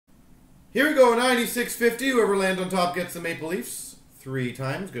Here we go, 96.50. Whoever lands on top gets the Maple Leafs 3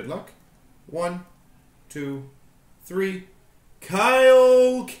 times. Good luck. 1, 2, 3.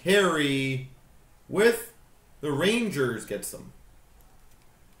 Kyle Carey with the Rangers gets them.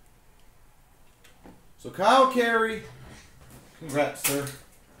 So Kyle Carey, congrats, sir.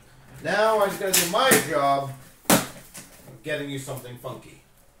 Now I just gotta do my job of getting you something funky.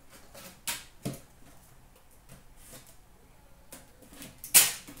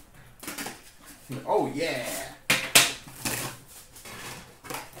 Oh yeah!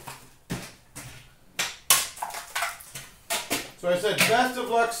 So I said best of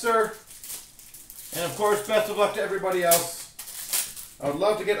luck, sir. And of course, best of luck to everybody else. I would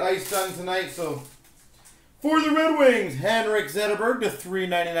love to get ice done tonight, so for the Red Wings, Henrik Zetterberg to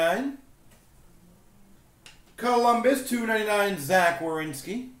 $3.99. Columbus, $2.99, Zach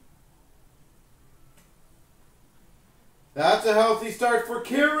Werenski. That's a healthy start for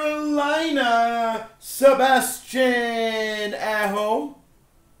Carolina. Sebastian Aho.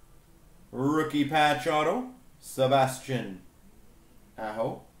 Rookie patch auto. Sebastian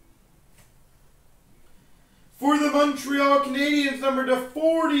Aho. For the Montreal Canadiens, number to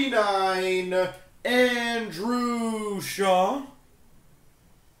 49, Andrew Shaw.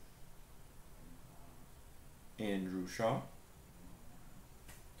 Andrew Shaw.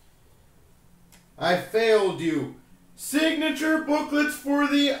 I failed you. Signature booklets for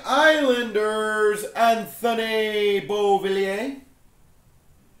the Islanders, Anthony Beauvillier.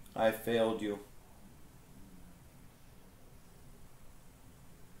 I failed you.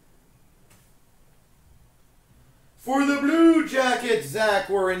 For the Blue Jackets, Zach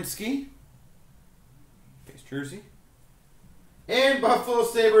Werenski. Base jersey. And Buffalo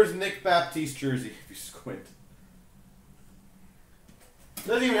Sabres, Nick Baptiste jersey, if you squint.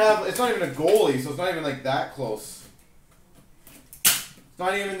 Doesn't even have, it's not even a goalie, so it's not even like that close. It's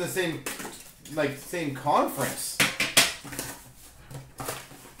not even the same, like, same conference.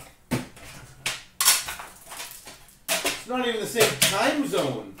 It's not even the same time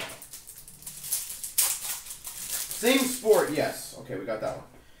zone. Same sport, yes. Okay, we got that one.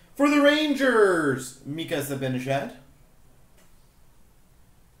 For the Rangers, Mika Zibanejad.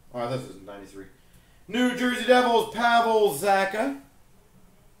 Oh, this is 93. New Jersey Devils, Pavel Zacha.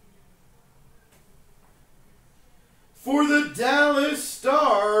 For the Dallas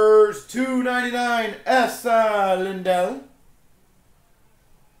Stars, $2.99, Esa Lindell.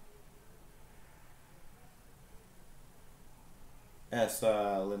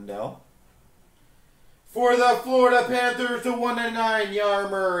 Esa Lindell. For the Florida Panthers, to $1.99,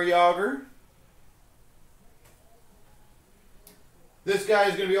 Jaromir Jagr. This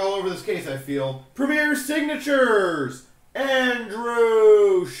guy's going to be all over this case, I feel. Premier Signatures,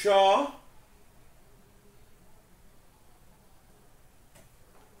 Andrew Shaw.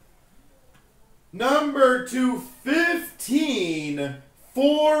 Number 215,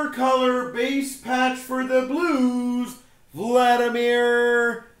 4-color base patch for the Blues,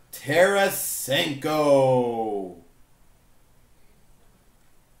 Vladimir Tarasenko.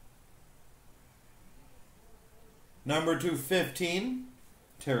 Number 215,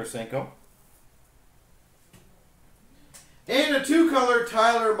 Tarasenko. And a 2-color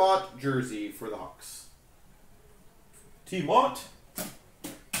Tyler Mott jersey for the Hawks. T-Mott.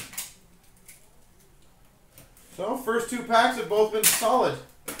 So, first 2 packs have both been solid.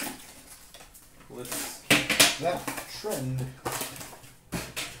 Let's keep that trend.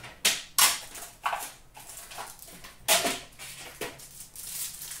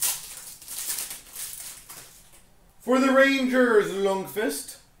 For the Rangers,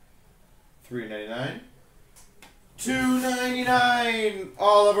 Lundqvist, $3.99. $2.99,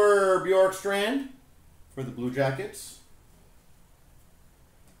 Oliver Bjorkstrand for the Blue Jackets.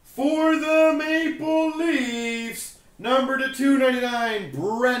 For the Maple Leafs, number to $2.99,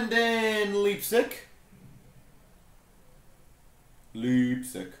 Brendan Leipsic.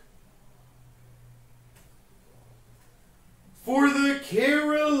 For the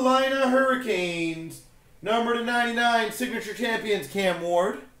Carolina Hurricanes, number to 99, signature champions, Cam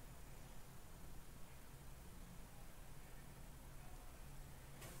Ward.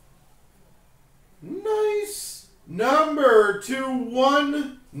 Nice. Number to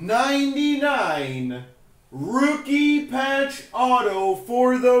 199, rookie patch auto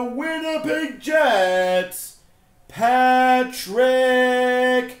for the Winnipeg Jets, Patrick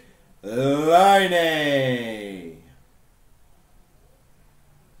Laine.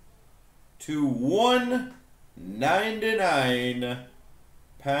 To 199,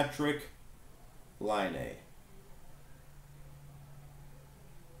 Patrick Laine.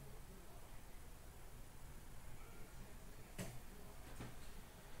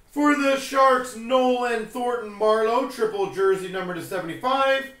 For the Sharks, Nolan Thornton Marlowe, triple jersey number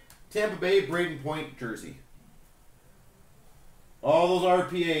 /75. Tampa Bay, Braden Point jersey. All those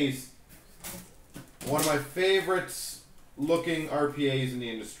RPAs. One of my favorites looking RPAs in the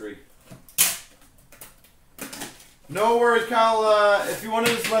industry. No worries, Kyle. If you want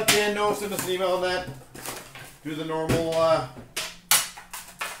to just let Dan know, send us an email on that. Do the normal. I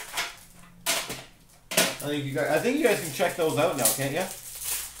think you guys can check those out now, can't you?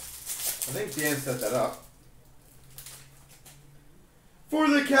 I think Dan set that up. For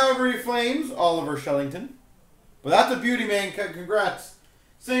the Calgary Flames, Oliver Shellington. But that's a beauty, man. Congrats.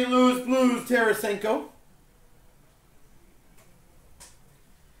 St. Louis Blues, Tarasenko.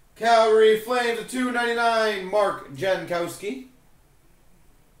 Calgary Flames, a $2.99, Mark Jankowski.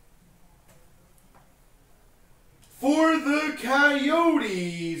 For the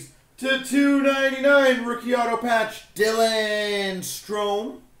Coyotes, to $2.99, rookie auto patch, Dylan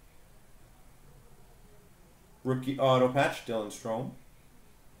Strome. Rookie auto patch, Dylan Strome.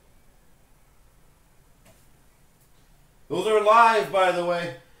 Those are live, by the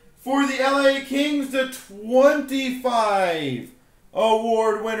way. For the LA Kings, to 25.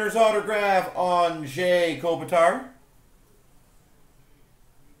 Award winner's autograph on Jay Kopitar.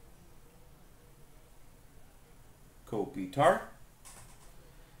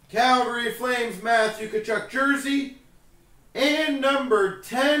 Calgary Flames, Matthew Tkachuk jersey. And number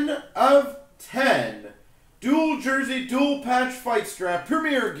 10 of 10. Dual jersey, dual patch fight strap,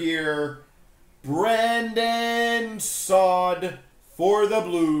 Premier Gear. Brandon Saad for the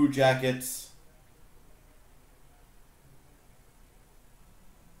Blue Jackets.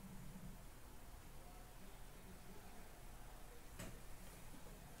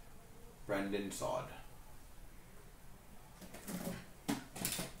 Brandon Saad.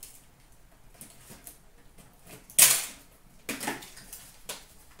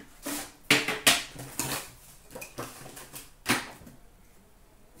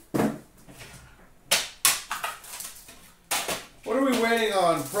 What are we waiting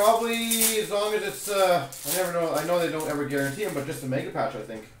on? Probably as long as it's, I never know. I know they don't ever guarantee them, but just a mega patch, I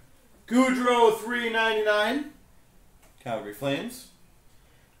think. Goudreau, $3.99. Calgary Flames.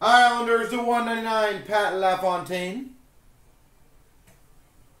 Islanders, to $1.99. Pat LaFontaine.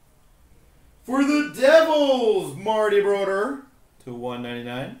 For the Devils, Marty Brodeur, to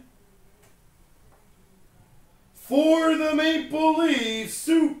 $1.99. For the Maple Leafs,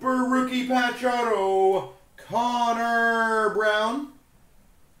 super rookie patch auto, Connor Brown.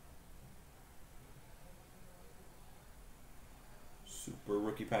 Super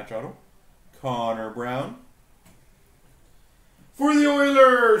rookie patch auto, Connor Brown. For the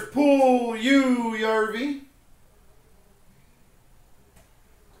Oilers, Pull Yarvi.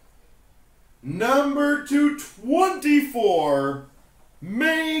 Number 224,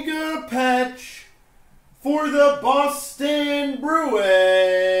 mega patch for the Boston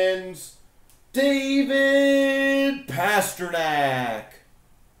Bruins, David Pastrnak.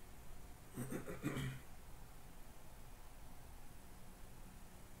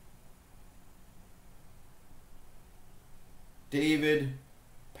 David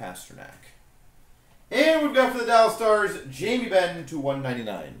Pastrnak. And we've got for the Dallas Stars, Jamie Benn to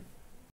 $1.99.